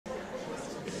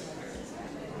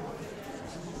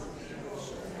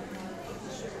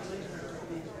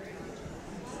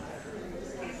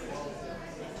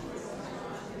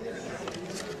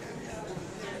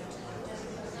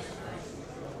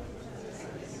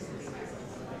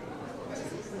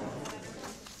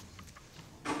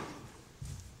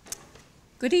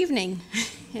Good evening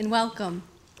and welcome.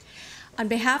 On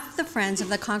behalf of the Friends of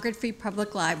the Concord Free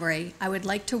Public Library, I would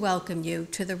like to welcome you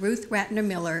to the Ruth Ratner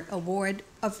Miller Award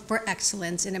for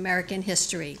Excellence in American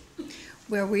History,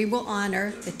 where we will honor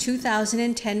the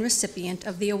 2010 recipient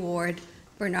of the award,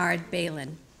 Bernard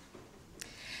Bailyn.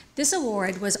 This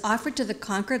award was offered to the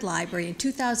Concord Library in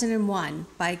 2001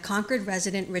 by Concord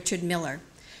resident Richard Miller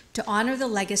to honor the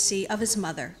legacy of his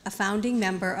mother, a founding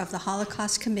member of the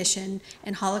Holocaust Commission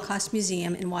and Holocaust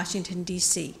Museum in Washington,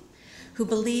 D.C., who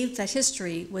believed that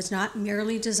history was not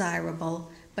merely desirable,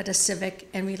 but a civic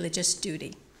and religious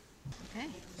duty. Okay.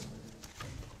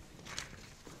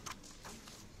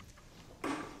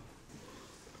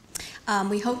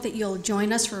 We hope that you'll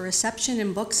join us for a reception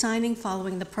and book signing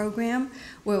following the program,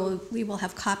 where we will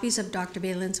have copies of Dr.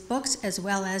 Bailyn's books, as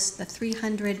well as the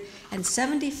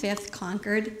 375th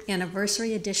Concord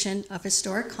Anniversary Edition of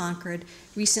Historic Concord,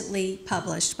 recently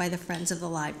published by the Friends of the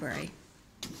Library.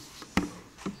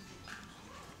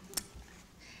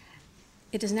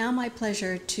 It is now my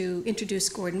pleasure to introduce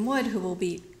Gordon Wood, who will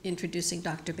be introducing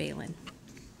Dr. Bailyn.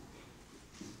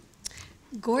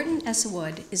 Gordon S.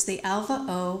 Wood is the Alva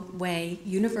O. Way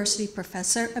University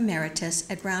Professor Emeritus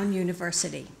at Brown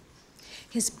University.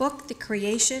 His book, The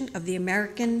Creation of the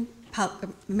American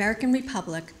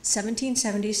Republic,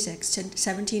 1776 to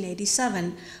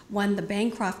 1787, won the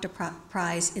Bancroft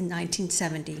Prize in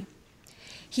 1970.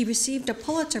 He received a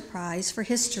Pulitzer Prize for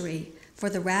History for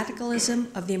the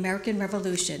radicalism of the American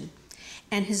Revolution,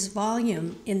 and his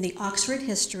volume in the Oxford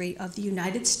History of the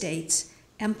United States,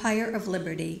 Empire of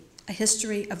Liberty, A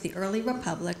History of the Early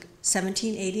Republic,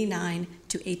 1789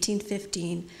 to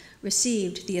 1815,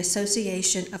 received the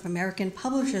Association of American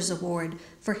Publishers Award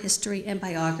for History and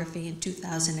Biography in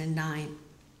 2009.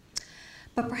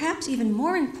 But perhaps even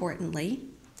more importantly,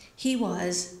 he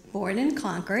was born in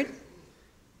Concord,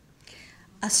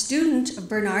 a student of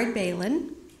Bernard Bailyn,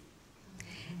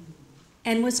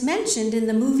 and was mentioned in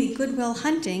the movie Good Will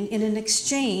Hunting in an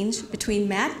exchange between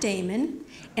Matt Damon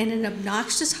and an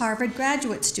obnoxious Harvard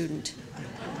graduate student.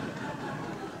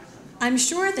 I'm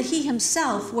sure that he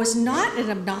himself was not an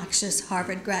obnoxious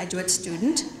Harvard graduate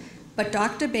student, but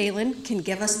Dr. Bailyn can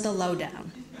give us the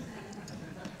lowdown.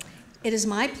 It is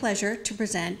my pleasure to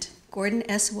present Gordon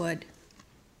S. Wood.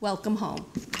 Welcome home.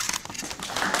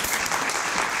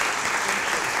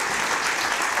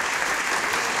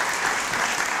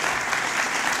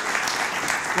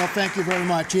 Well, thank you very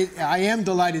much. I am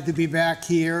delighted to be back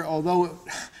here, although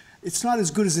it's not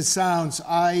as good as it sounds.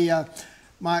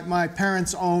 My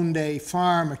parents owned a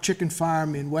farm, a chicken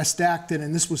farm in West Acton,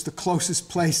 and this was the closest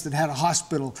place that had a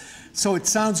hospital. So it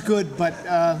sounds good, but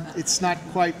it's not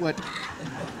quite what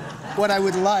I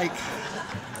would like.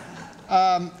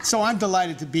 So I'm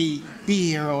delighted to be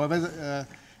here, however,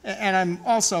 and I'm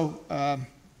also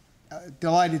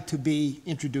delighted to be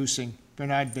introducing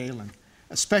Bernard Bailyn.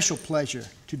 A special pleasure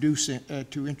to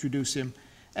introduce him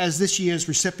as this year's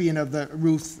recipient of the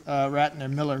Ruth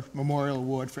Ratner Miller Memorial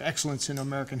Award for Excellence in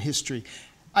American History.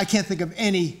 I can't think of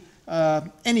any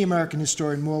American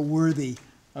historian more worthy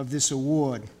of this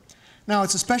award. Now,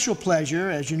 it's a special pleasure,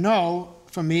 as you know,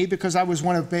 for me, because I was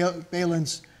one of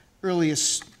Bailyn's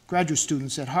earliest graduate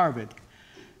students at Harvard.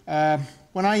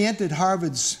 When I entered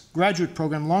Harvard's graduate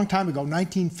program a long time ago,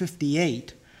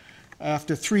 1958,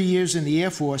 after 3 years in the Air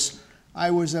Force, I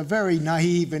was a very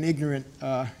naive and ignorant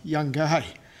young guy.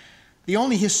 The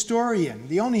only historian,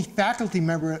 the only faculty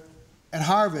member at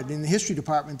Harvard in the history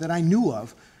department that I knew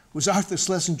of was Arthur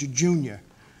Schlesinger, Jr.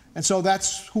 And so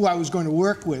that's who I was going to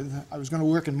work with. I was going to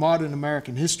work in modern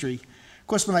American history. Of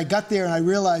course, when I got there and I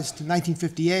realized in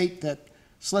 1958 that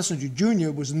Schlesinger,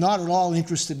 Jr. was not at all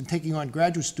interested in taking on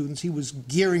graduate students, he was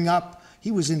gearing up.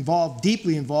 He was involved,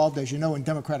 deeply involved, as you know, in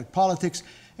democratic politics,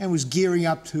 and was gearing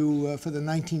up for the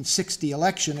 1960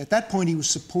 election. At that point, he was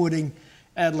supporting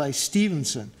Adlai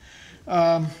Stevenson.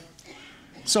 So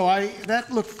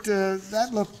that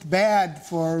looked bad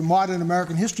for modern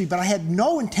American history, but I had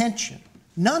no intention,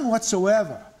 none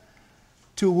whatsoever,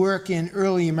 to work in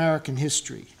early American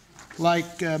history.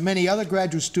 Like many other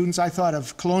graduate students, I thought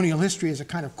of colonial history as a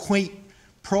kind of quaint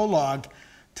prologue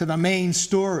to the main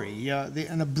story,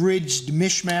 an abridged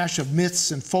mishmash of myths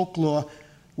and folklore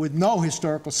with no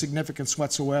historical significance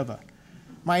whatsoever.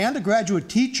 My undergraduate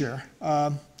teacher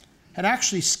had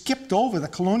actually skipped over the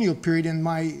colonial period in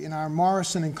our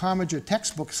Morrison and Commager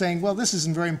textbook, saying, well, this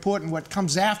isn't very important. What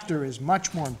comes after is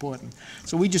much more important.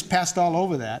 So we just passed all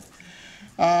over that.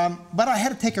 But I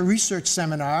had to take a research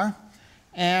seminar,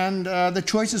 and the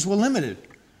choices were limited.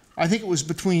 I think it was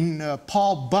between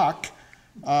Paul Buck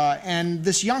and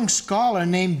this young scholar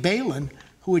named Bailyn,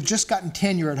 who had just gotten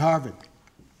tenure at Harvard.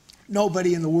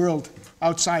 nobody in the world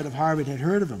outside of Harvard had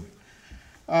heard of him.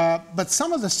 But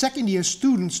some of the second-year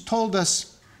students told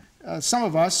us, some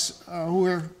of us who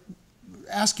were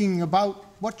asking about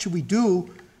what should we do,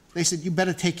 they said, you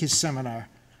better take his seminar.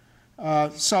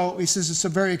 So he says, it's a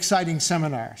very exciting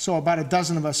seminar. So about a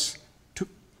dozen of us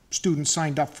students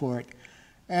signed up for it.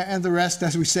 And the rest,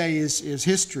 as we say, is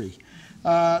history.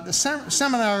 The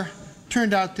seminar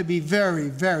turned out to be very,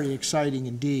 very exciting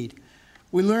indeed.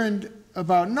 We learned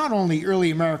about not only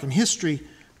early American history,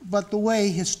 but the way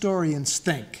historians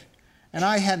think. And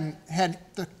I hadn't had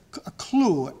a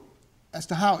clue as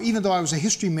to how, even though I was a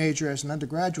history major as an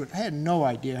undergraduate, I had no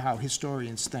idea how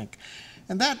historians think.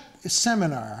 And that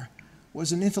seminar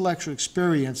was an intellectual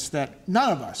experience that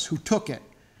none of us who took it,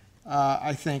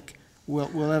 I think,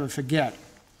 will ever forget.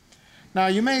 Now,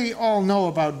 you may all know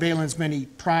about Bailyn's many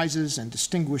prizes and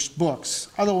distinguished books.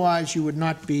 Otherwise, you would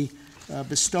not be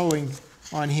bestowing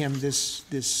on him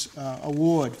this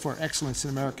award for excellence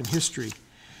in American history.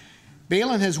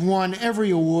 Bailyn has won every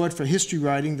award for history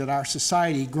writing that our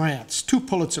society grants: 2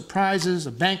 Pulitzer Prizes,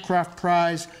 a Bancroft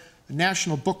Prize, a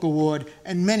National Book Award,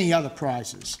 and many other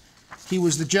prizes. He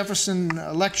was the Jefferson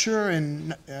Lecturer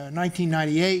in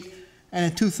 1998, and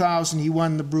in 2000 he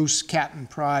won the Bruce Catton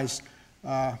Prize,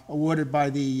 awarded by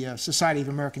the Society of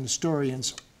American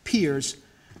Historians, peers,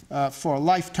 for a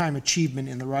lifetime achievement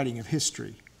in the writing of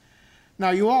history. Now,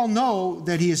 you all know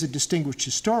that he is a distinguished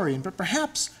historian, but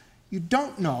perhaps you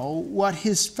don't know what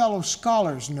his fellow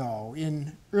scholars know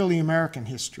in early American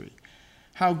history,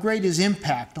 how great his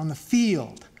impact on the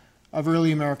field of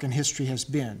early American history has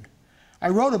been. I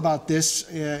wrote about this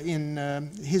in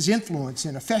his influence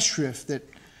in a festschrift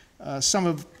that some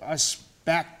of us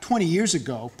back 20 years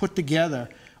ago put together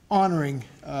honoring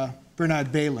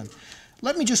Bernard Bailyn.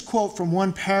 Let me just quote from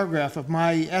one paragraph of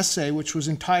my essay, which was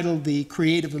entitled "The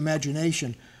Creative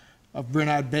Imagination of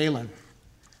Bernard Bailyn."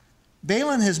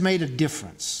 Bailyn has made a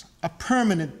difference, a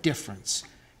permanent difference,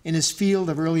 in his field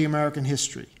of early American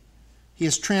history. He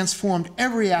has transformed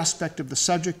every aspect of the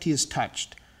subject he has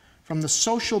touched, from the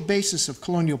social basis of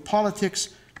colonial politics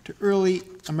to early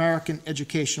American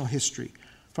educational history,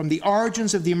 from the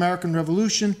origins of the American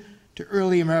Revolution to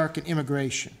early American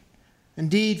immigration.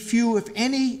 Indeed, few, if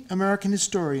any, American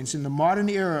historians in the modern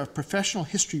era of professional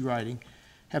history writing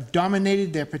have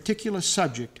dominated their particular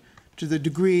subject to the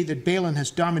degree that Bailyn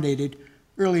has dominated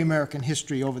early American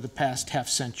history over the past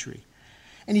half-century.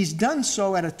 And he's done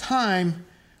so at a time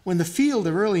when the field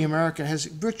of early America has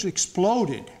virtually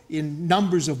exploded in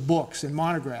numbers of books and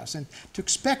monographs. And to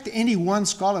expect any one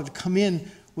scholar to come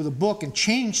in with a book and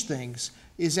change things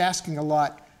is asking a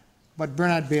lot, but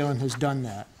Bernard Bailyn has done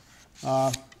that.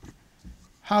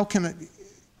 How can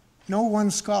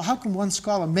one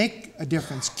scholar make a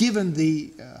difference given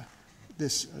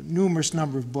this numerous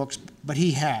number of books? But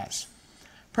he has.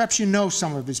 Perhaps you know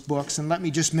some of his books, and let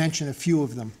me just mention a few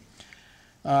of them.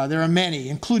 There are many,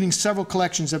 including several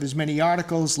collections of his many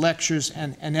articles, lectures,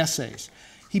 and essays.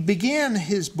 He began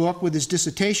his book with his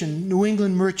dissertation, New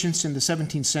England Merchants in the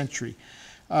 17th Century,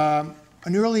 an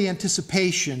early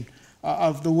anticipation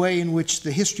of the way in which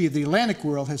the history of the Atlantic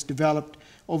world has developed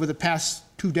over the past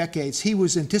 2 decades. He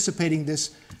was anticipating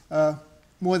this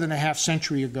more than a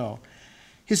half-century ago.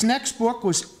 His next book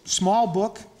was a small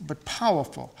book, but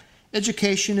powerful,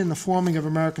 Education in the Forming of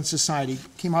American Society,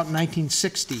 came out in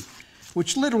 1960,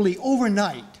 which literally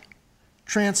overnight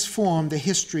transformed the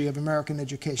history of American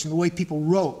education, the way people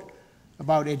wrote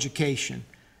about education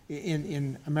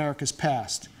in America's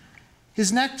past.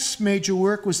 His next major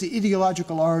work was The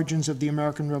Ideological Origins of the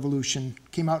American Revolution,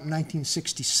 came out in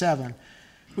 1967,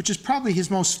 which is probably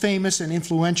his most famous and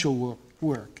influential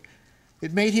work.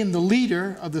 It made him the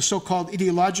leader of the so-called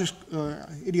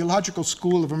ideological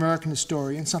school of American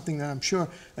historians, something that I'm sure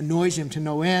annoys him to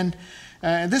no end.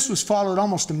 And this was followed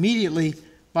almost immediately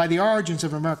by The Origins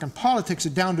of American Politics, a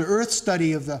down-to-earth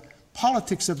study of the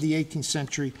politics of the 18th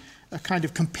century, a kind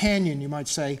of companion, you might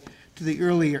say, to the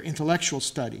earlier intellectual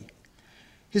study.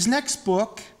 His next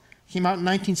book came out in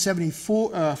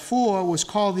 1974, was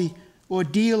called The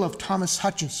Ordeal of Thomas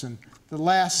Hutchinson, the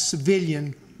last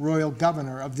civilian royal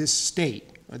governor of this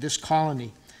state, or this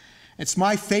colony. It's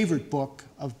my favorite book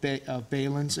of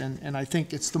Bailyn's, and I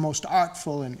think it's the most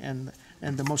artful and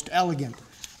the most elegant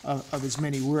of his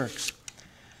many works.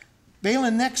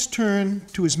 Bailyn next turned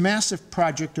to his massive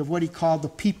project of what he called the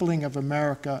peopling of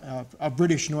America, of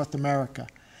British North America.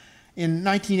 In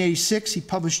 1986, he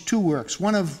published 2 works,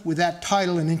 one with that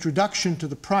title, An Introduction to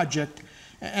the Project,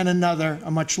 and another, a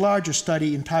much larger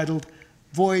study entitled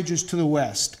Voyages to the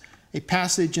West, a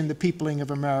passage in the peopling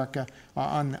of America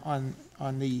on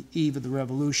the eve of the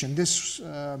Revolution. This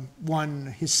won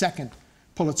his second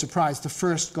Pulitzer Prize, the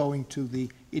first going to the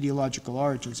ideological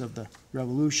origins of the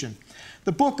revolution.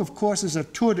 The book, of course, is a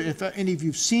tour, if any of you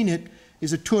have seen it,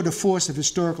 is a tour de force of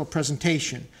historical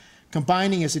presentation,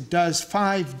 combining, as it does,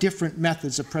 5 different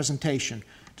methods of presentation: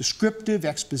 descriptive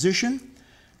exposition,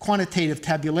 quantitative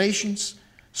tabulations,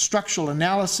 structural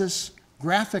analysis,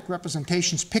 graphic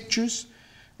representations, pictures,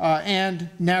 and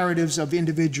narratives of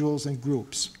individuals and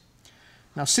groups.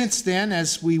 Now, since then,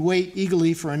 as we wait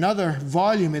eagerly for another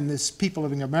volume in this People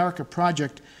of America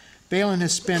project, Bailyn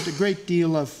has spent a great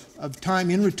deal of time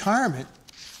in retirement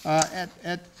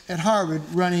at Harvard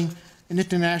running an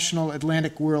International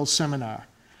Atlantic World Seminar.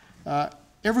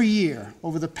 Every year,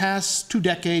 over the past 2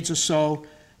 decades or so,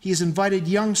 he has invited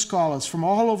young scholars from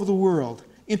all over the world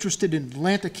interested in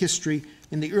Atlantic history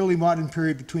in the early modern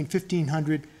period between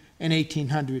 1500 and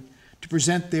 1800 to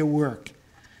present their work.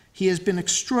 He has been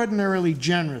extraordinarily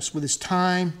generous with his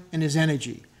time and his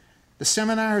energy. The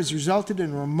seminar has resulted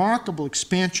in a remarkable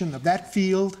expansion of that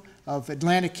field of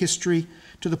Atlantic history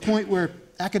to the point where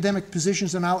academic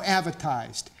positions are now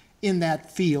advertised in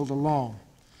that field alone.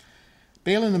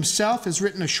 Bailyn himself has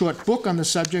written a short book on the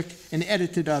subject and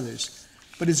edited others.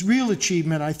 But his real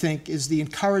achievement, I think, is the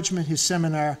encouragement his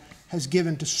seminar has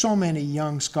given to so many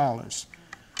young scholars.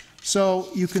 So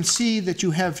you can see that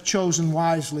you have chosen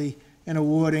wisely in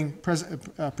awarding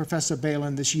Professor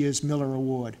Bailyn this year's Miller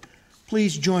Award.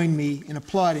 Please join me in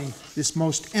applauding this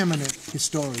most eminent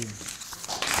historian.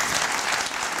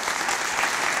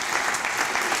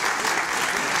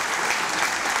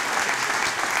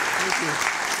 Thank you.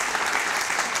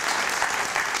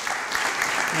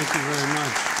 Thank you very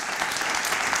much.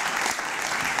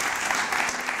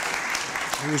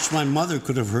 I wish my mother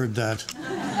could have heard that.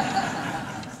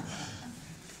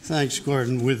 Thanks,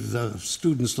 Gordon. With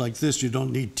students like this, you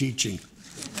don't need teaching.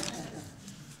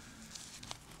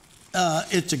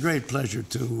 It's a great pleasure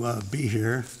to be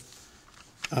here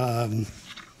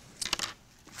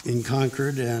in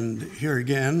Concord, and here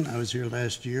again. I was here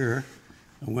last year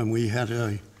when we had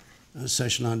a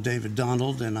session on David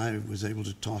Donald, and I was able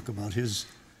to talk about his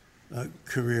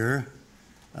career.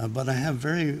 But I have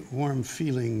very warm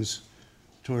feelings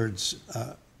towards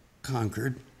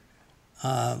Concord,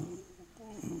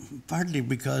 partly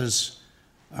because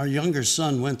our younger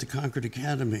son went to Concord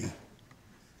Academy.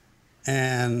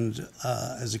 And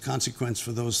as a consequence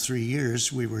for those 3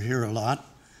 years, we were here a lot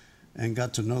and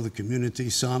got to know the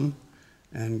community some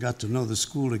and got to know the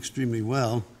school extremely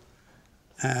well.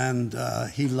 And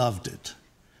he loved it.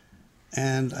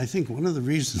 And I think one of the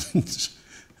reasons,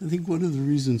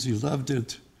 he loved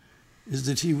it is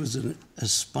that he was an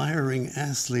aspiring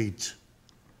athlete,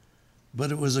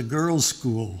 but it was a girls'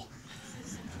 school.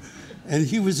 And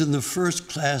he was in the first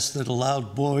class that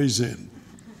allowed boys in.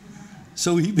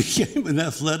 So he became an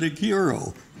athletic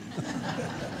hero.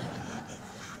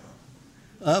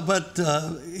 But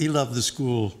he loved the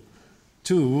school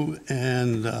too,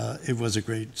 and it was a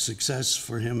great success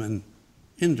for him and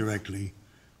indirectly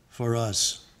for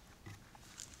us.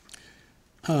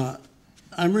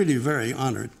 I'm really very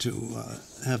honored to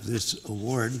have this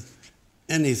award.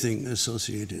 Anything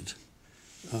associated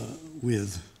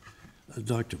with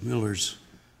Dr. Miller's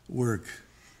work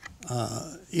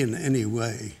in any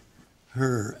way,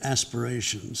 her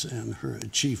aspirations and her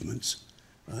achievements,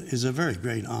 is a very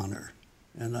great honor.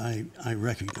 And I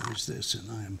recognize this,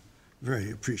 and I am very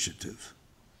appreciative.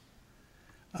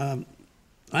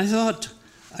 I thought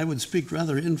I would speak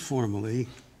rather informally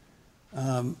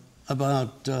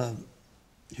about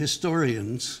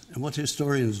historians and what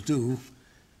historians do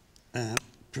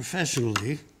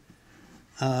professionally,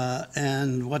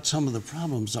 and what some of the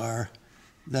problems are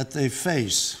that they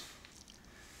face.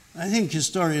 I think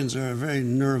historians are a very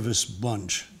nervous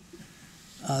bunch.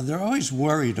 They're always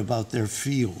worried about their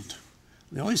field.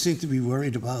 They always seem to be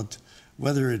worried about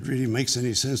whether it really makes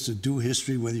any sense to do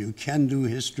history, whether you can do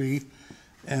history,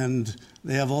 and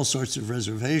they have all sorts of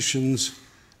reservations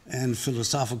and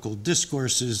philosophical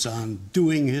discourses on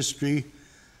doing history,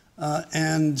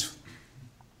 and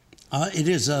it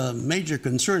is a major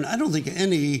concern. I don't think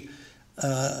any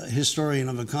historian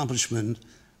of accomplishment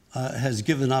has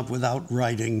given up without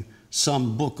writing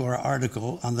some book or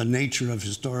article on the nature of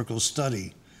historical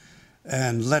study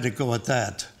and let it go at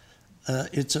that.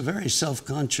 It's a very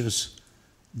self-conscious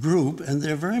group, and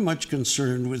they're very much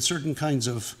concerned with certain kinds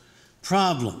of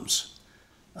problems.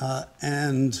 I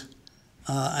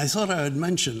thought I would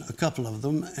mention a couple of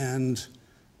them and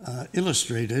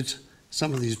illustrated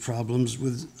some of these problems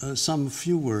with some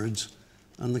few words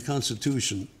on the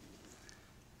Constitution.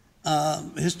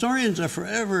 Historians are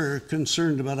forever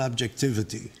concerned about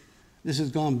objectivity. This has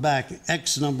gone back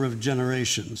X number of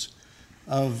generations.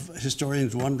 of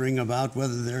historians wondering about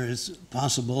whether there is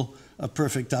possible a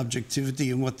perfect objectivity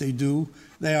in what they do.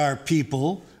 They are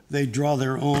people. They draw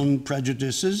their own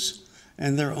prejudices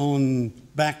and their own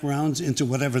backgrounds into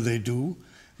whatever they do.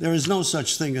 There is no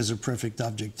such thing as a perfect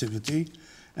objectivity,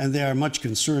 and they are much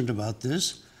concerned about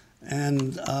this,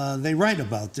 and they write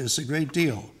about this a great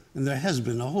deal. And there has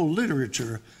been a whole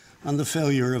literature on the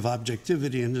failure of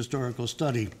objectivity in historical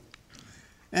study.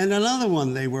 And another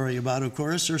one they worry about, of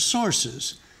course, are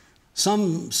sources.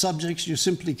 Some subjects you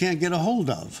simply can't get a hold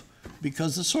of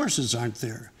because the sources aren't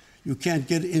there. You can't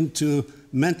get into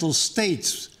mental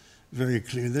states very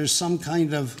clear. There's some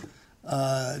kind of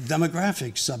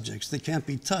demographic subjects that can't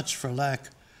be touched for lack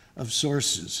of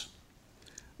sources.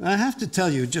 Now, I have to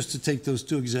tell you, just to take those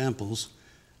two examples,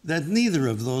 that neither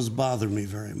of those bother me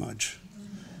very much.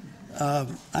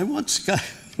 I once got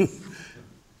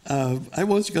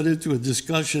into a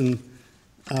discussion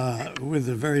with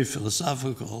a very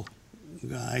philosophical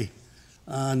guy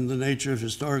on the nature of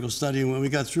historical study, and when we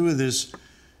got through with this,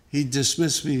 he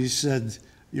dismissed me. He said,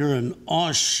 "You're an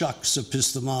aw shucks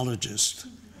epistemologist."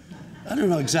 I don't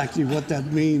know exactly what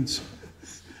that means,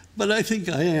 but I think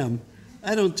I am.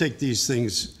 I don't take these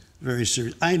things very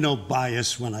seriously. I know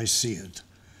bias when I see it.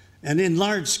 And in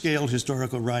large-scale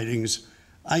historical writings,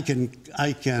 I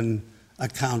can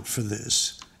account for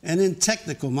this. And in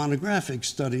technical monographic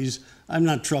studies, I'm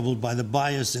not troubled by the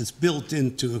bias that's built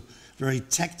into very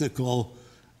technical,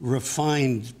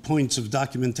 refined points of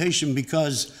documentation,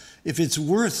 because if it's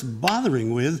worth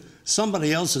bothering with,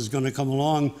 somebody else is going to come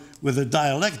along with a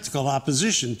dialectical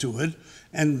opposition to it,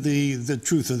 and the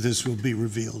truth of this will be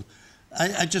revealed.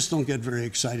 I just don't get very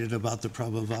excited about the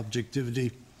problem of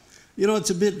objectivity. You know, it's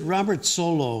a bit, Robert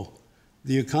Solow,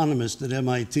 the economist at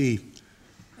MIT,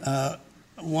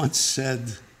 once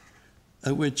said,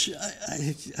 which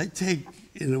I take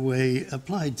in a way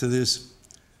applied to this.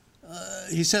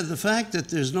 He said, the fact that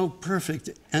there's no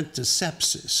perfect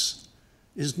antisepsis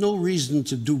is no reason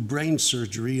to do brain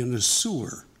surgery in a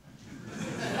sewer.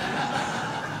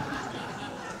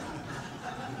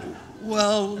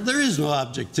 Well, there is no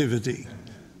objectivity,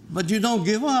 but you don't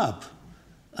give up.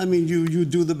 I mean, you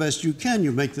do the best you can.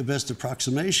 You make the best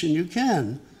approximation you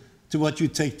can to what you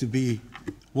take to be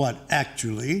what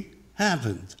actually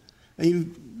happened.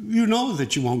 And you know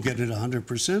that you won't get it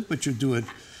 100%, but you do it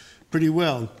pretty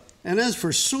well. And as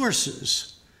for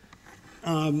sources,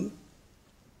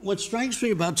 what strikes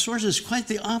me about sources is quite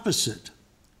the opposite.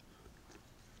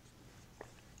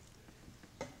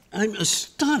 I'm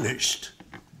astonished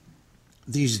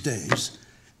these days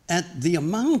at the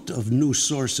amount of new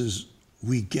sources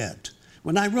we get.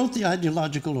 When I wrote The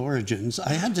Ideological Origins,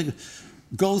 I had to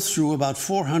go through about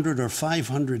 400 or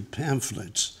 500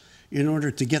 pamphlets in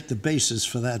order to get the basis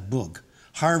for that book.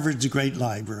 Harvard's a great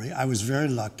library. I was very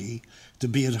lucky to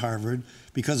be at Harvard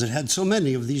because it had so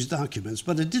many of these documents,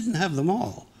 but it didn't have them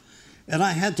all. And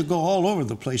I had to go all over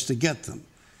the place to get them.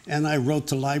 And I wrote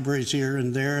to libraries here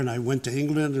and there, and I went to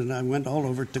England, and I went all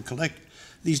over to collect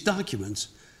these documents.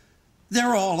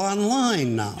 They're all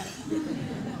online now.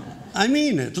 I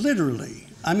mean it, literally.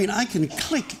 I mean, I can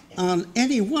click on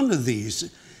any one of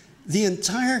these. The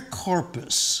entire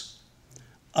corpus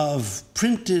of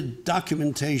printed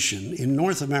documentation in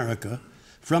North America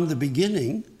from the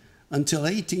beginning until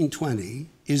 1820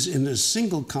 is in a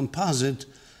single composite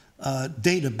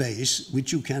database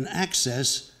which you can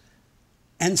access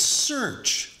and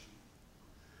search.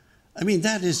 I mean,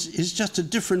 that is just a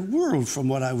different world from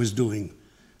what I was doing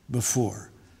before.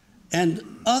 And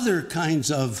other kinds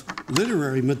of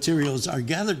literary materials are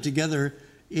gathered together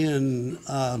in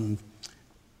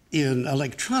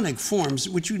electronic forms,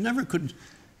 which you never could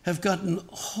have gotten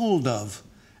hold of.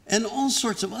 And all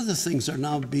sorts of other things are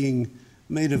now being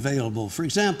made available. For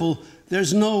example,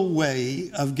 there's no way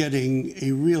of getting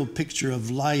a real picture of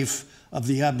life of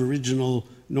the Aboriginal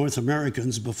North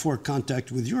Americans before contact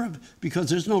with Europe because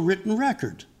there's no written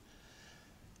record.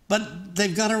 But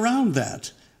they've got around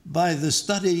that by the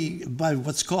study, by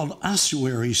what's called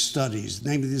ossuary studies,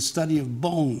 namely the study of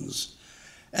bones.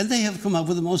 And they have come up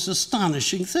with the most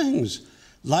astonishing things.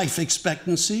 Life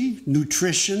expectancy,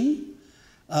 nutrition,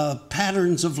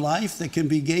 patterns of life that can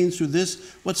be gained through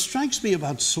this. What strikes me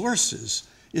about sources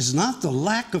is not the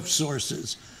lack of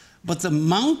sources, but the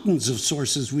mountains of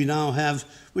sources we now have,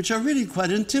 which are really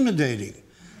quite intimidating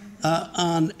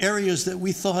on areas that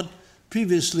we thought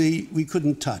previously we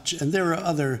couldn't touch. And there are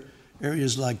other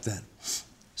areas like that.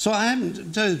 So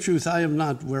to tell you the truth, I am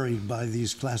not worried by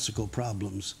these classical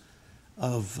problems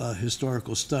of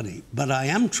historical study, but I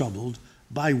am troubled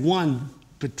by one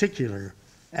particular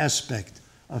aspect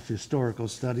of historical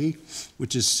study,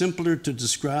 which is simpler to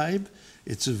describe.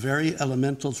 It's a very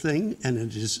elemental thing, and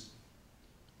it is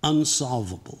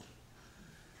unsolvable.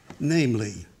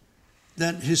 Namely,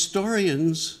 that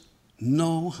historians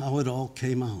know how it all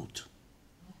came out.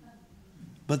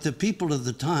 But the people of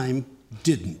the time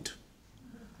didn't.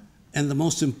 And the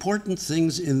most important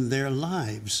things in their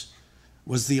lives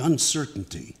was the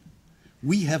uncertainty.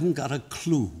 We haven't got a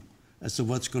clue as to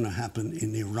what's going to happen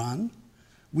in Iran.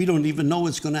 We don't even know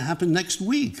what's going to happen next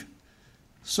week,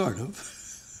 sort of.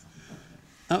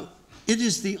 It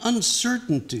is the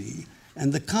uncertainty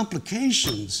and the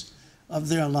complications of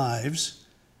their lives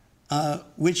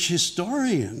which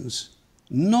historians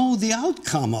know the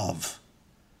outcome of.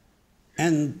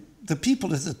 And the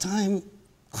people at the time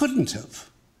couldn't have.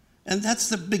 And that's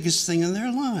the biggest thing in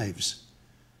their lives.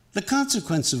 The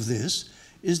consequence of this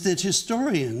is that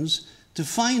historians, to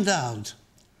find out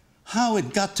how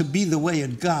it got to be the way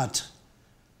it got,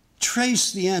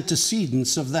 trace the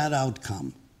antecedents of that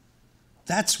outcome.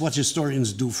 That's what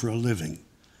historians do for a living.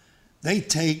 They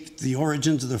take the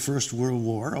origins of the First World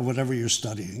War, or whatever you're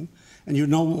studying, and you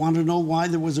want to know why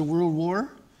there was a World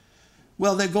War?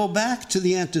 Well, they go back to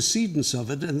the antecedents of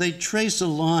it, and they trace a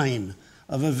line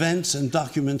of events and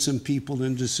documents and people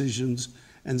and decisions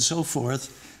and so forth,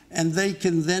 and they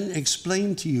can then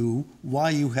explain to you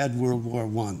why you had World War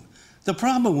I. The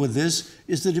problem with this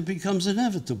is that it becomes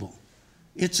inevitable.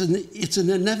 It's an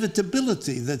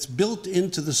inevitability that's built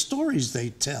into the stories they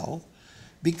tell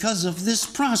because of this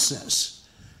process.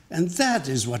 And that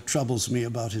is what troubles me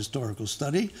about historical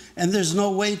study, and there's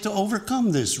no way to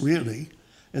overcome this, really,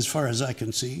 as far as I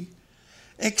can see,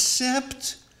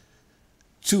 except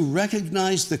to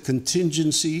recognize the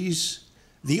contingencies,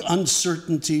 the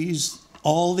uncertainties,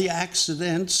 all the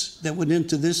accidents that went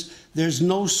into this. There's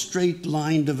no straight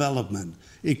line development.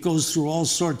 It goes through all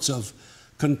sorts of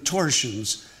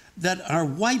contortions that are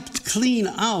wiped clean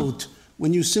out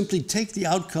when you simply take the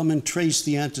outcome and trace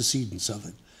the antecedents of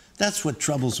it. That's what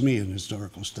troubles me in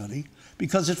historical study,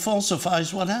 because it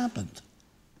falsifies what happened.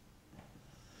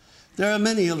 There are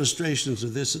many illustrations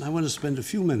of this, and I want to spend a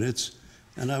few minutes,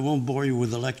 and I won't bore you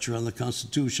with a lecture on the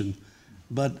Constitution,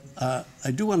 but I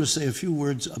do want to say a few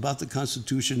words about the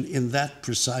Constitution in that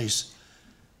precise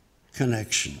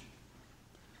connection,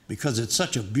 because it's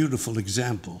such a beautiful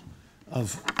example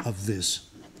of this.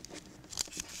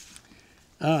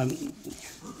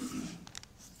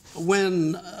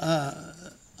 When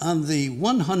on the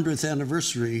 100th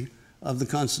anniversary of the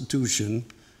Constitution,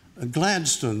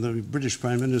 Gladstone, the British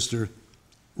Prime Minister,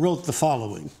 wrote the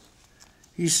following.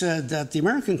 He said that the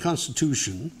American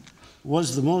Constitution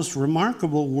was the most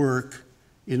remarkable work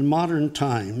in modern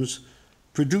times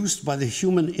produced by the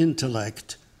human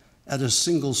intellect at a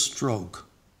single stroke.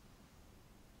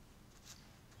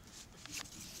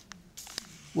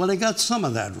 Well, they got some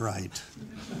of that right.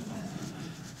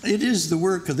 It is the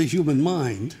work of the human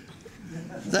mind,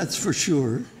 that's for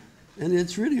sure, and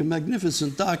it's really a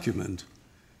magnificent document.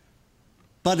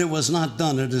 But it was not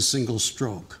done at a single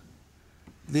stroke.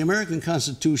 The American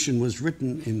Constitution was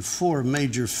written in 4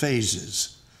 major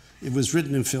phases. It was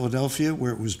written in Philadelphia,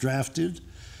 where it was drafted.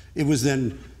 It was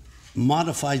then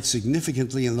modified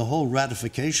significantly in the whole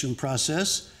ratification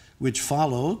process, which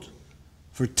followed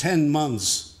for 10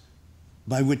 months,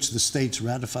 by which the states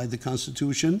ratified the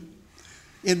Constitution.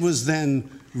 It was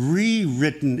then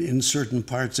rewritten in certain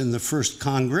parts in the first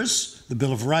Congress. The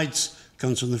Bill of Rights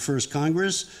comes from the first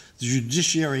Congress. The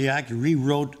Judiciary Act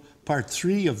rewrote Part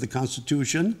 3 of the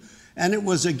Constitution, and it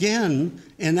was again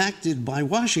enacted by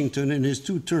Washington in his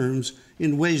 2 terms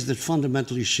in ways that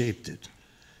fundamentally shaped it.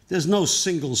 There's no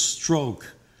single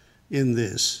stroke in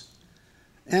this.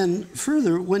 And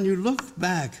further, when you look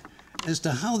back as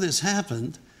to how this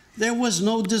happened, there was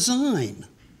no design.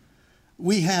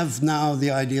 We have now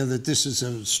the idea that this is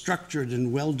a structured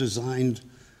and well-designed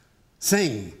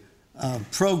thing, a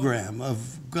program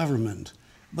of government.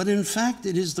 But in fact,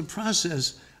 it is the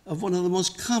process of one of the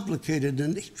most complicated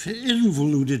and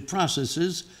involuted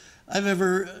processes I've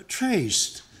ever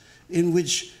traced, in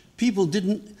which people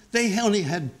they only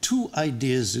had 2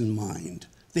 ideas in mind.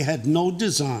 They had no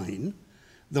design.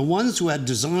 The ones who had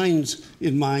designs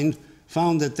in mind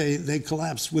found that they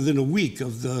collapsed within a week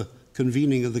of the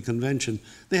convening of the convention.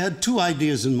 They had 2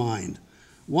 ideas in mind.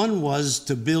 One was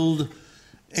to build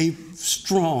a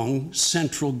strong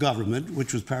central government,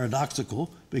 which was paradoxical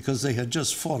because they had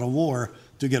just fought a war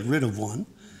to get rid of one.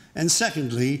 And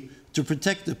secondly, to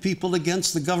protect the people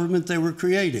against the government they were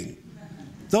creating.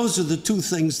 Those are the 2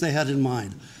 things they had in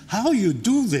mind. How you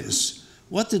do this,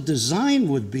 what the design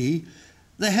would be,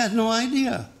 they had no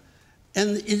idea.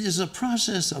 And it is a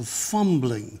process of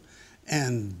fumbling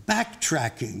and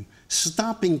backtracking,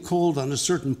 stopping cold on a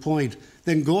certain point,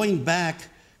 then going back,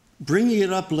 bringing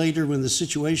it up later when the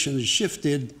situation has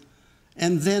shifted,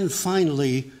 and then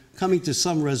finally coming to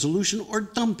some resolution or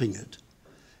dumping it.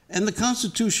 And the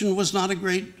Constitution was not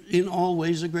in all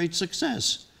ways a great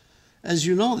success. As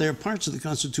you know, there are parts of the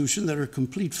Constitution that are a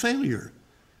complete failure,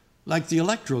 like the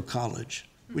Electoral College,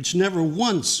 which never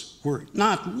once worked,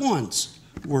 not once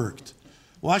worked.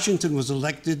 Washington was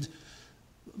elected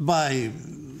by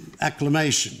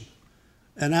acclamation.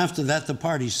 And after that, the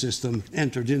party system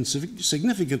entered in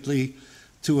significantly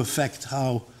to affect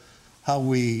how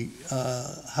we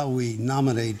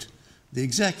nominate the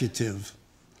executive.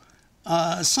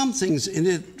 Some things in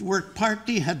it worked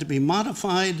partly, had to be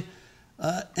modified,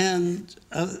 and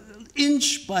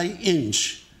inch by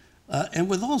inch, and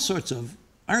with all sorts of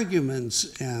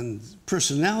arguments and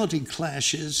personality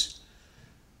clashes,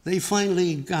 they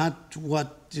finally got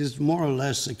what is more or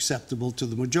less acceptable to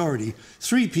the majority.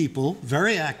 3 people,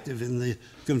 very active in the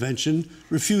convention,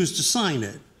 refused to sign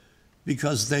it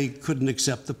because they couldn't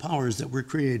accept the powers that were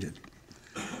created.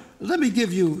 Let me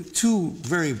give you 2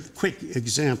 very quick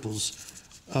examples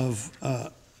of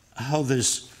how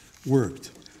this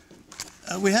worked.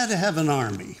 We had to have an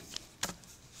army.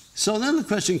 So then the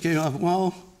question came up,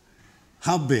 well,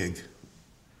 how big?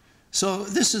 So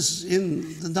this is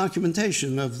in the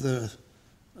documentation of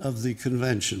the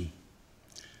convention.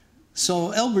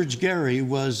 So Elbridge Gerry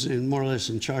was more or less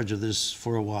in charge of this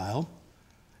for a while,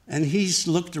 and he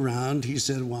looked around. He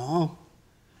said, well,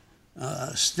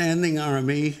 standing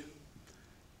army,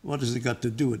 what has it got to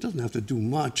do? It doesn't have to do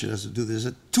much. It has to do this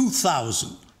at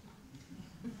 2,000.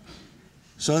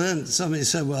 So then somebody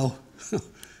said, well,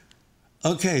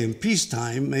 okay, in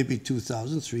peacetime, maybe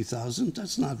 2,000, 3,000,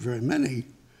 that's not very many.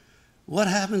 What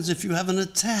happens if you have an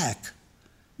attack?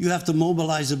 You have to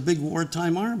mobilize a big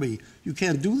wartime army. You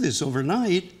can't do this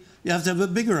overnight. You have to have a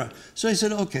bigger. So I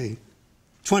said, okay,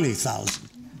 20,000.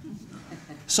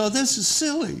 So this is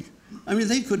silly. I mean,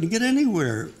 they couldn't get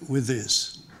anywhere with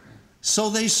this. So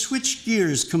they switched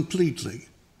gears completely,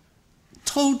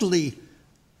 totally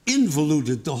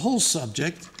involuted the whole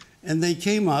subject, and they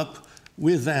came up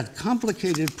with that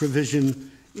complicated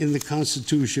provision in the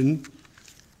Constitution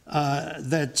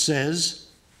that says,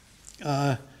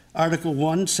 Article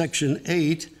 1, Section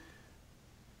 8,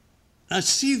 I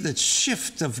see the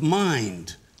shift of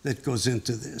mind that goes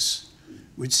into this,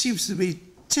 which seems to be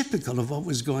typical of what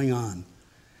was going on.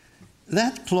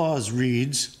 That clause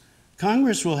reads,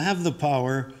 Congress will have the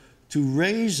power to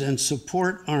raise and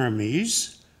support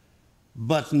armies,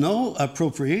 but no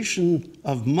appropriation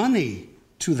of money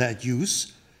to that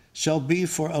use shall be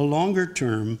for a longer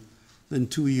term than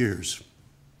 2 years.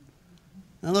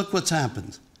 Now look what's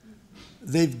happened.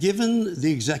 They've given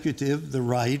the executive the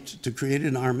right to create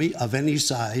an army of any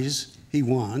size he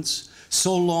wants,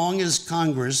 so long as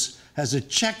Congress has a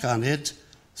check on it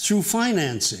through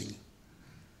financing.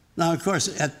 Now, of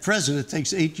course, at present, it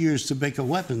takes 8 years to make a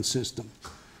weapons system.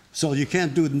 So you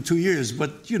can't do it in 2 years,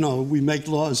 but, you know, we make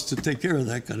laws to take care of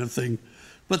that kind of thing.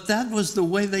 But that was the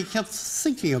way they kept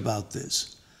thinking about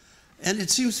this. And it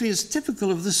seems to me it's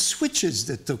typical of the switches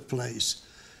that took place.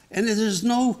 And there's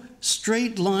no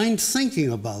straight line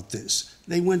thinking about this.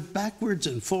 They went backwards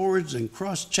and forwards and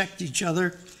cross-checked each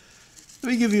other.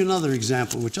 Let me give you another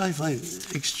example, which I find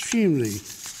extremely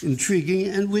intriguing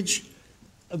and which,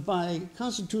 by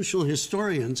constitutional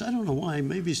historians, I don't know why,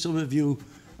 maybe some of you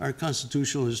are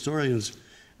constitutional historians,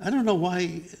 I don't know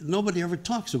why nobody ever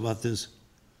talks about this.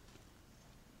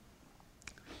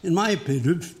 In my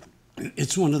opinion,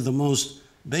 it's one of the most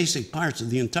basic parts of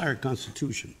the entire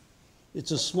Constitution.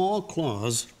 It's a small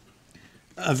clause,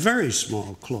 a very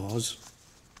small clause,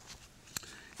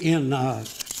 in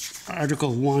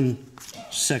Article 1,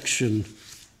 Section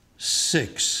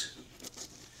 6.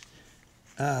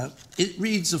 It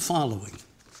reads the following.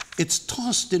 It's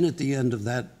tossed in at the end of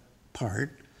that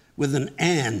part with an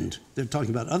and. They're talking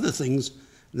about other things,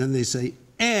 and then they say,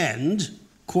 and,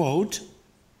 quote,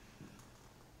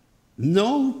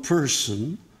 no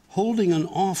person holding an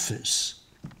office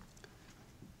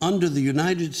under the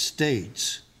United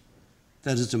States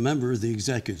that is a member of the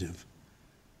executive,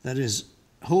 that is,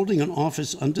 holding an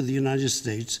office under the United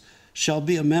States, shall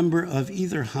be a member of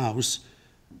either house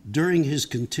during his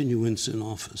continuance in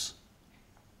office.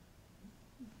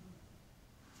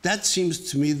 That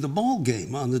seems to me the ball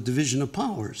game on the division of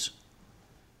powers,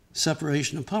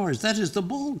 separation of powers. That is the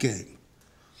ball game.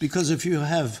 Because if you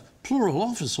have plural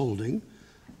office holding,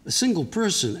 a single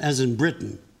person, as in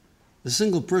Britain, a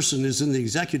single person is in the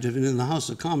executive and in the House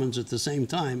of Commons at the same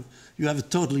time, you have a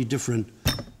totally different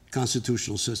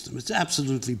constitutional system. It's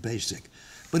absolutely basic.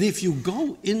 But if you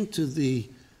go into the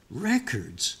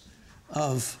records,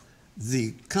 of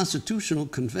the Constitutional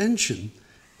Convention,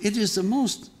 it is the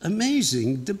most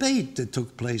amazing debate that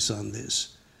took place on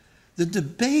this. The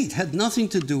debate had nothing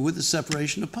to do with the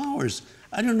separation of powers.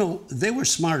 I don't know, they were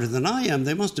smarter than I am,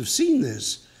 they must have seen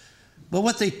this. But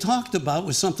what they talked about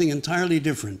was something entirely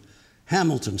different.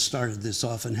 Hamilton started this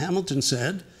off, and Hamilton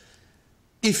said,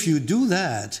 if you do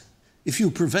that, if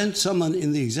you prevent someone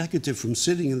in the executive from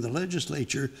sitting in the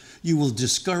legislature, you will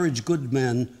discourage good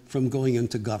men from going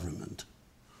into government.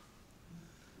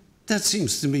 That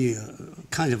seems to me a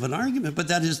kind of an argument, but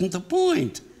that isn't the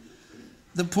point.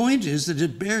 The point is that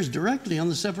it bears directly on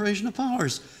the separation of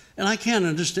powers. And I can't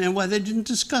understand why they didn't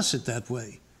discuss it that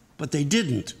way, but they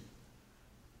didn't.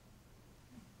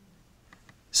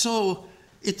 So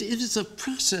it is a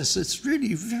process that's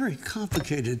really very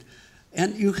complicated,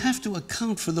 and you have to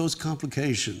account for those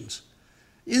complications.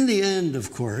 In the end,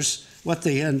 of course, what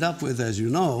they end up with, as you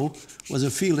know, was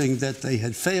a feeling that they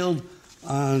had failed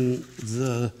on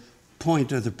the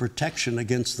point of the protection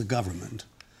against the government,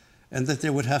 and that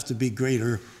there would have to be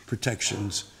greater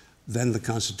protections than the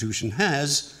Constitution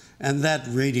has, and that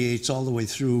radiates all the way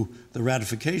through the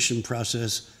ratification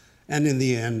process, and in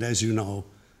the end, as you know,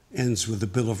 ends with the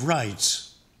Bill of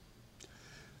Rights.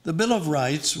 The Bill of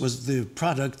Rights was the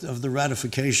product of the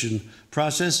ratification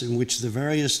process in which the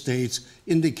various states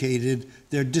indicated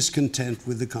their discontent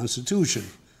with the Constitution,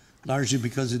 largely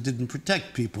because it didn't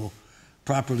protect people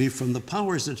properly from the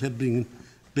powers that had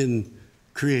been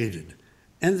created.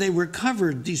 And they were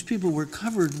covered, these people were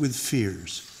covered with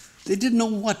fears. They didn't know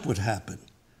what would happen.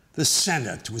 The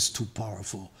Senate was too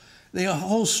powerful. They had a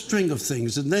whole string of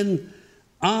things, and then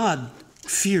odd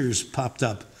fears popped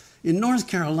up. In North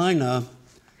Carolina,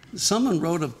 someone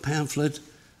wrote a pamphlet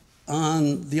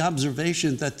on the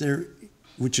observation that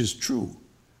which is true,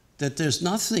 that there's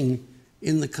nothing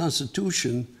in the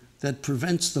Constitution that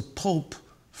prevents the Pope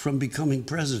from becoming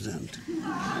president.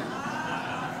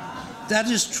 That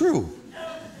is true.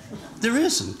 There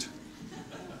isn't.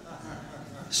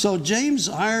 So James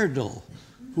Iredell,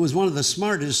 who was one of the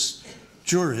smartest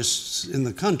jurists in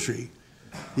the country,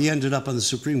 he ended up on the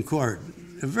Supreme Court,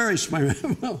 a very smart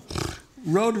man,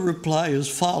 wrote a reply as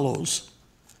follows,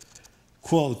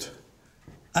 quote,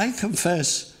 I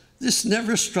confess this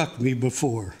never struck me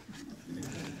before.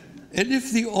 And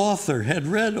if the author had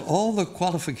read all the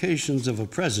qualifications of a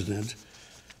president,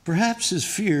 perhaps his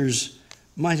fears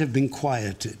might have been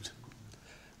quieted.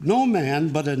 No man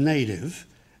but a native,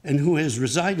 and who has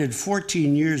resided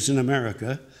 14 years in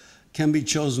America, can be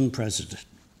chosen president.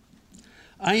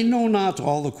 I know not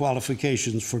all the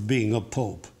qualifications for being a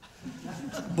pope,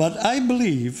 but I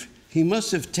believe he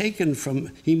must be taken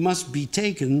from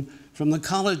the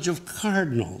College of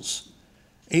Cardinals.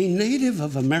 A native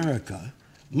of America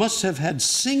must have had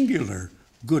singular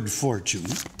good fortune,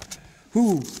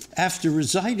 who, after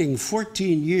residing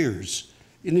 14 years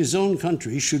in his own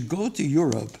country, should go to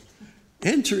Europe,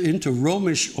 enter into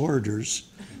Romish orders,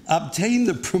 obtain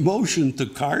the promotion to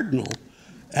cardinal,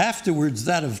 afterwards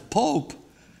that of pope,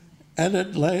 and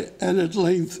at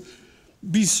length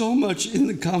be so much in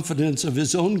the confidence of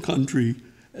his own country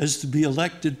as to be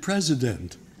elected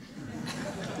president.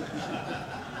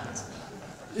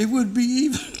 It would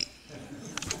be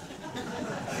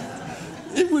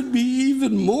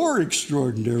even more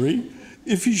extraordinary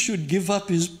if he should give up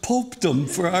his popedom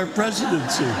for our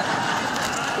presidency.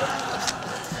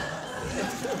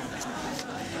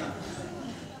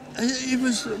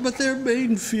 But their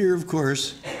main fear, of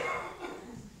course,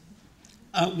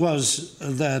 was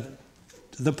that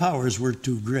the powers were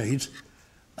too great,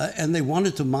 and they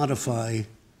wanted to modify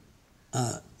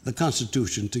the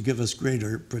Constitution to give us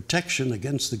greater protection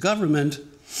against the government,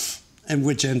 and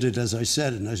which ended, as I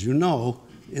said, and as you know,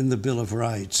 in the Bill of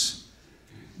Rights.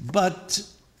 But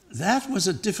that was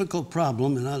a difficult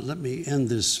problem, and let me end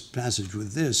this passage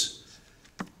with this.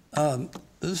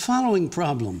 The following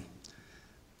problem.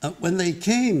 When they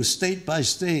came state by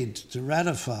state to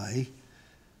ratify,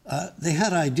 they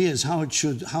had ideas how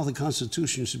the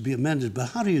Constitution should be amended, but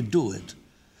how do you do it?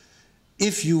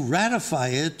 If you ratify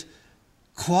it,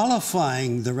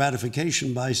 qualifying the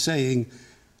ratification by saying,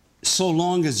 so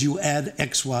long as you add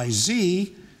X, Y,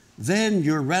 Z, then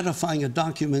you're ratifying a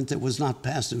document that was not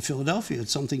passed in Philadelphia.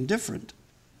 It's something different.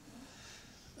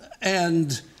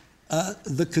 And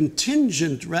the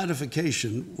contingent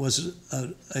ratification was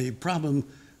a problem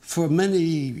for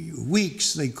many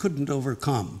weeks they couldn't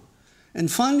overcome. And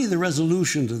finally, the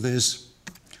resolution to this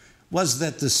was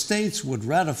that the states would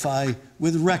ratify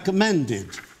with recommended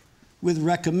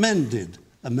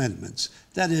amendments.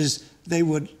 That is, they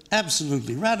would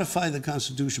absolutely ratify the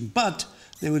Constitution, but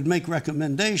they would make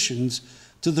recommendations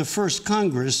to the first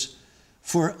Congress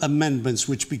for amendments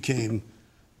which became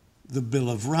the Bill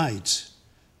of Rights.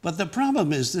 But the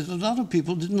problem is that a lot of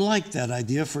people didn't like that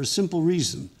idea for a simple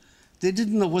reason. They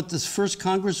didn't know what this first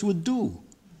Congress would do.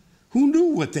 Who knew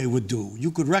what they would do?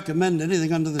 You could recommend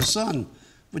anything under the sun,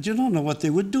 but you don't know what they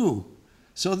would do.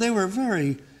 So they were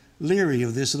very leery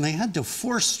of this, and they had to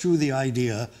force through the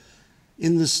idea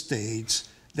in the states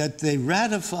that they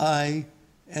ratify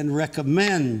and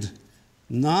recommend,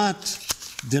 not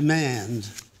demand,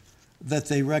 that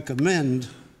they recommend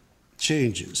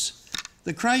changes.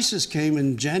 The crisis came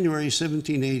in January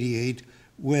 1788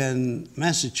 when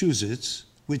Massachusetts,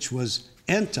 which was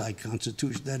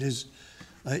anti-constitutional, that is,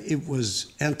 it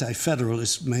was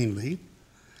anti-federalist mainly,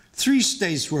 3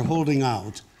 states were holding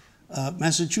out,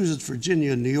 Massachusetts,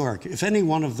 Virginia, and New York. If any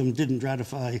one of them didn't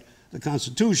ratify the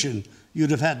Constitution,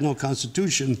 you'd have had no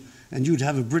Constitution, and you'd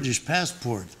have a British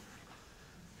passport.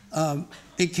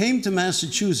 It came to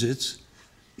Massachusetts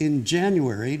in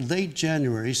January, late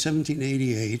January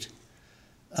 1788,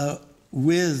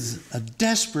 with a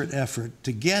desperate effort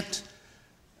to get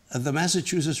the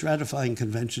Massachusetts Ratifying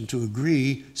Convention to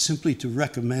agree simply to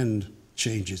recommend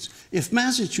changes. If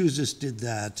Massachusetts did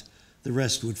that, the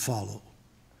rest would follow.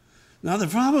 Now, the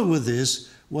problem with this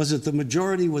was that the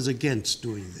majority was against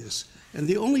doing this. And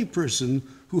the only person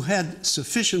who had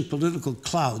sufficient political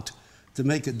clout to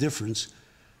make a difference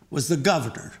was the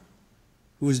governor,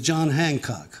 who was John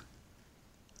Hancock.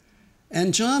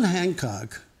 And John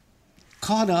Hancock,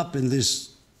 caught up in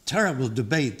this terrible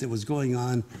debate that was going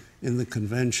on in the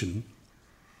convention,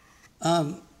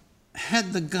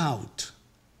 had the gout.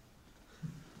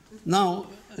 Now,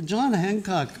 John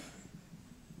Hancock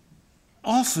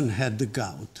often had the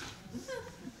gout,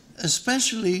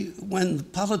 especially when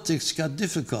politics got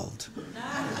difficult.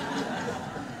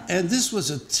 And this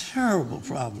was a terrible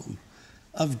problem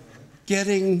of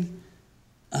getting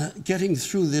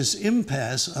through this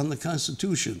impasse on the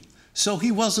Constitution. So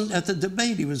he wasn't at the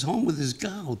debate, he was home with his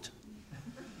gout.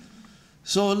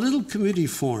 So a little committee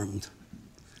formed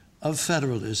of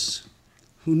Federalists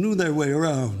who knew their way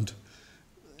around,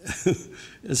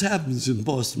 as happens in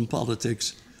Boston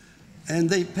politics, and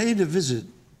they paid a visit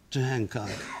to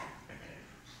Hancock.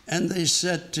 And they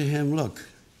said to him, look,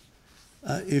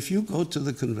 if you go to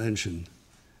the convention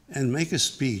and make a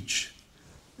speech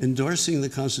endorsing the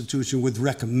Constitution with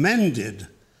recommended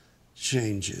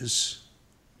changes,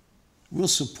 we'll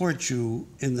support you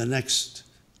in the next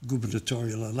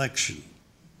gubernatorial election.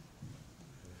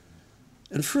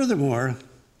 And furthermore,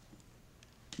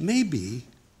 maybe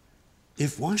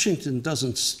if Washington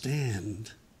doesn't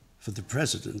stand for the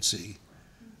presidency,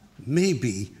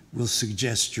 maybe we'll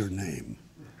suggest your name.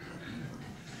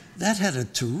 That had a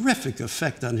terrific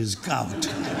effect on his gout.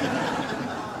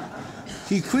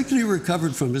 He quickly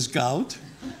recovered from his gout.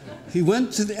 He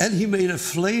went to and he made a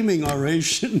flaming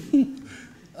oration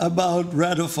about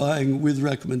ratifying with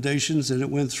recommendations, and it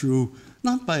went through,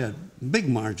 not by a big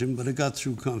margin, but it got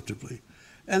through comfortably.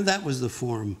 And that was the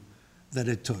form that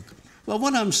it took. Well,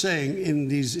 what I'm saying in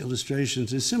these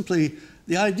illustrations is simply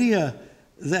the idea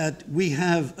that we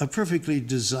have a perfectly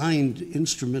designed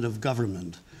instrument of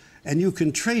government, and you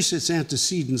can trace its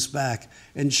antecedents back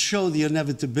and show the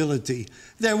inevitability.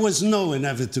 There was no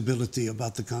inevitability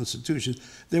about the Constitution.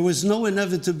 There was no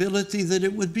inevitability that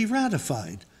it would be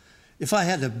ratified. If I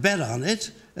had to bet on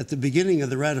it at the beginning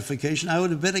of the ratification, I would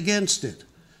have bet against it.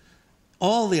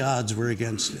 All the odds were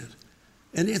against it.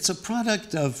 And it's a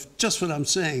product of just what I'm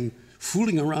saying,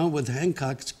 fooling around with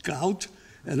Hancock's gout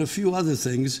and a few other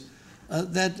things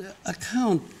that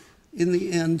account, in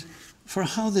the end, for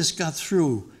how this got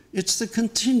through. It's the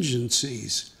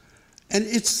contingencies. And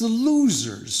it's the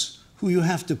losers who you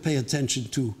have to pay attention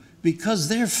to, because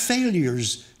their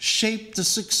failures shape the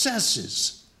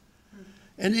successes.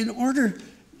 And in order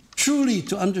truly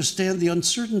to understand the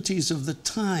uncertainties of the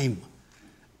time,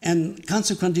 and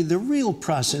consequently the real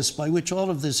process by which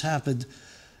all of this happened,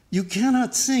 you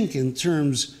cannot think in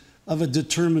terms of a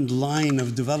determined line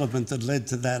of development that led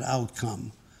to that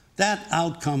outcome. That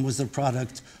outcome was the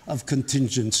product of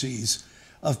contingencies,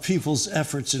 of people's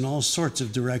efforts in all sorts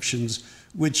of directions,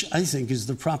 which I think is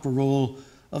the proper role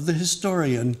of the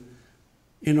historian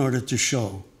in order to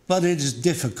show. But it is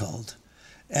difficult.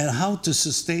 And how to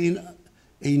sustain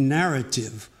a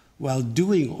narrative while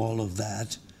doing all of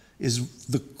that is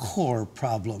the core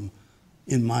problem,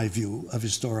 in my view, of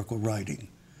historical writing,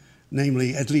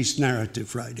 namely, at least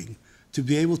narrative writing, to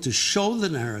be able to show the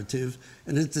narrative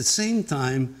and at the same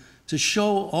time to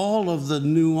show all of the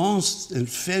nuance and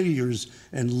failures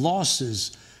and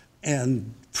losses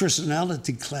and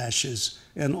personality clashes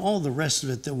and all the rest of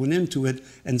it that went into it,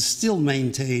 and still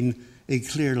maintain a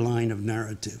clear line of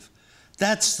narrative.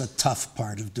 That's the tough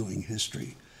part of doing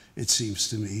history, it seems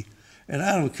to me. And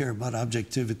I don't care about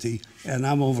objectivity, and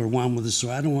I'm overwhelmed with this,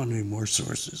 so I don't want any more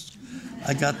sources.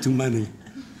 I got too many.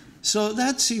 So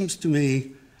that seems to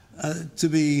me to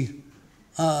be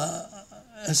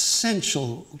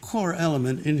essential core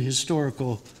element in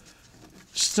historical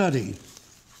study.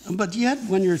 But yet,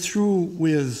 when you're through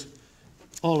with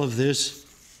all of this,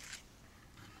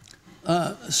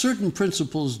 certain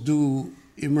principles do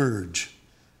emerge.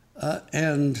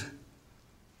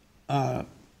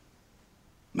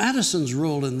 Madison's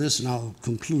role in this, and I'll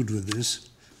conclude with this,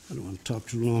 I don't want to talk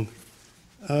too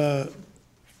long.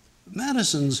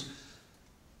 Madison's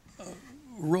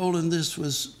role in this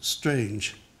was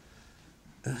strange.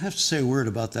 I have to say a word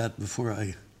about that before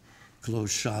I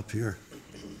close shop here.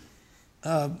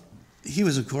 He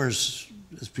was, of course,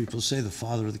 as people say, the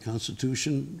father of the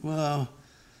Constitution. Well,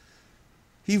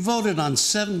 he voted on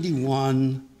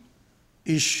 71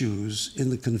 issues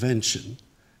in the convention,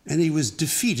 and he was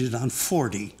defeated on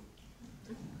 40.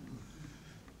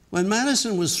 When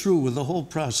Madison was through with the whole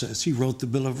process, he wrote the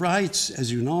Bill of Rights,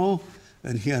 as you know,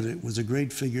 and it was a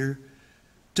great figure.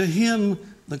 To him,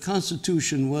 the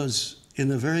Constitution was, in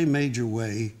a very major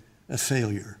way, a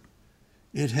failure.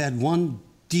 It had one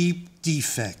deep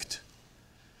defect,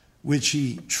 which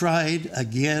he tried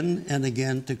again and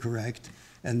again to correct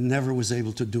and never was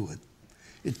able to do it.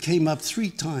 It came up 3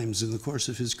 times in the course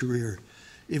of his career.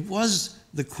 It was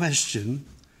the question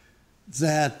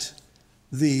that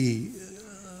the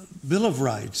Bill of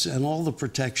Rights and all the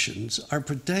protections are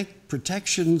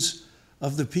protections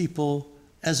of the people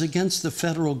as against the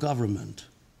federal government.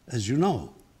 As you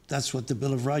know, that's what the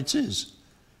Bill of Rights is.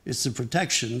 It's the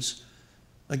protections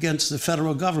against the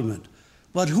federal government.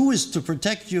 But who is to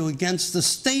protect you against the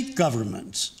state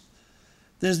governments?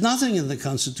 There's nothing in the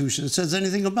Constitution that says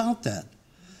anything about that.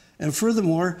 And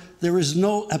furthermore, there is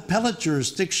no appellate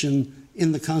jurisdiction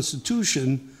in the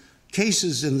Constitution,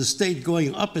 cases in the state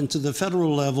going up into the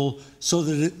federal level so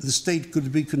that the state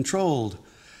could be controlled.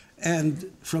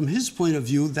 And from his point of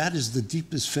view, that is the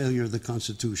deepest failure of the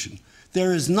Constitution.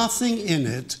 There is nothing in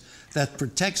it that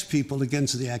protects people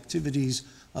against the activities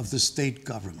of the state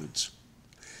governments.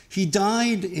 He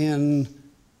died in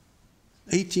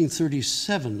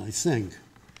 1837, I think,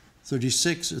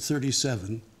 36 or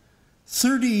 37.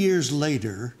 30 years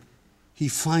later,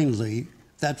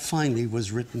 that finally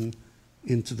was written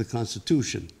into the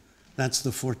Constitution. That's the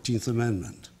 14th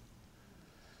Amendment.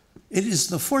 It is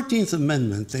the 14th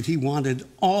Amendment that he wanted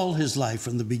all his life,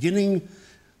 from the beginning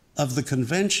of the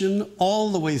convention all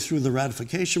the way through the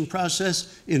ratification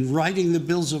process, in writing the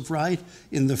Bills of Rights.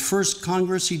 In the first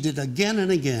Congress, he did again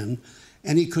and again,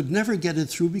 and he could never get it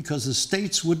through because the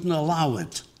states wouldn't allow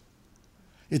it.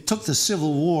 It took the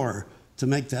Civil War to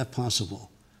make that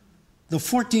possible. The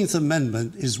 14th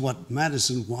Amendment is what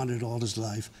Madison wanted all his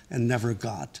life and never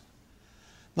got.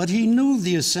 But he knew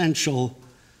the essential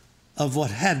of what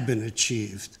had been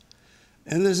achieved.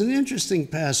 And there's an interesting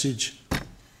passage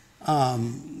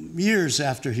years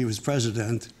after he was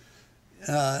president,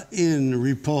 in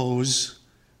repose,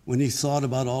 when he thought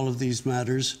about all of these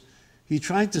matters. He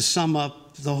tried to sum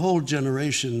up the whole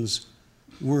generation's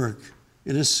work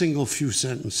in a single few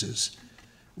sentences,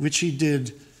 which he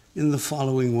did in the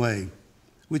following way,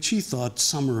 which he thought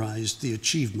summarized the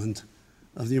achievement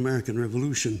of the American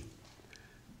Revolution.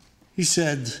 He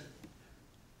said,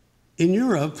 in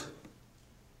Europe,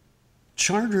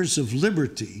 charters of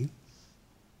liberty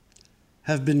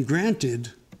have been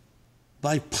granted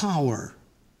by power.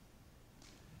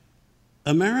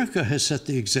 America has set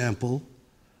the example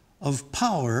of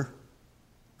power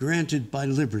granted by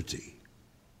liberty.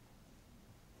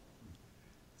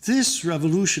 This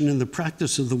revolution in the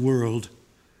practice of the world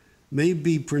may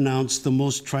be pronounced the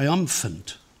most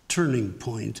triumphant turning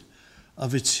point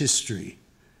of its history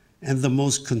and the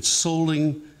most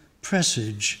consoling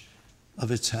presage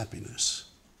of its happiness.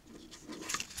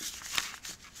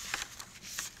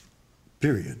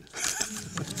 Period.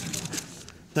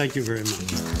 Thank you very much.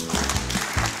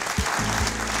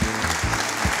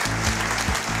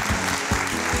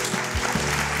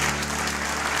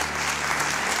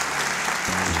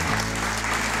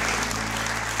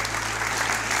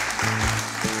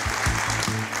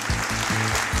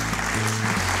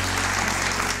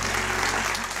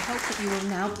 You will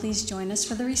now please join us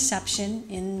for the reception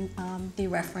in the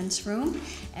reference room,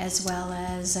 as well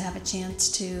as have a chance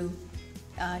to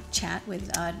chat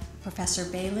with Professor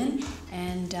Bailyn,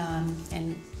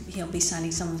 and he'll be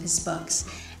signing some of his books.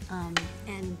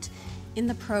 And in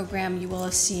the program, you will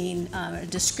have seen a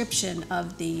description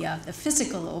of the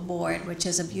physical award, which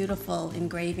is a beautiful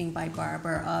engraving by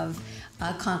Barber of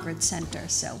Concord Center.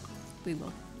 So we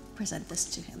will present this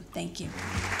to him. Thank you.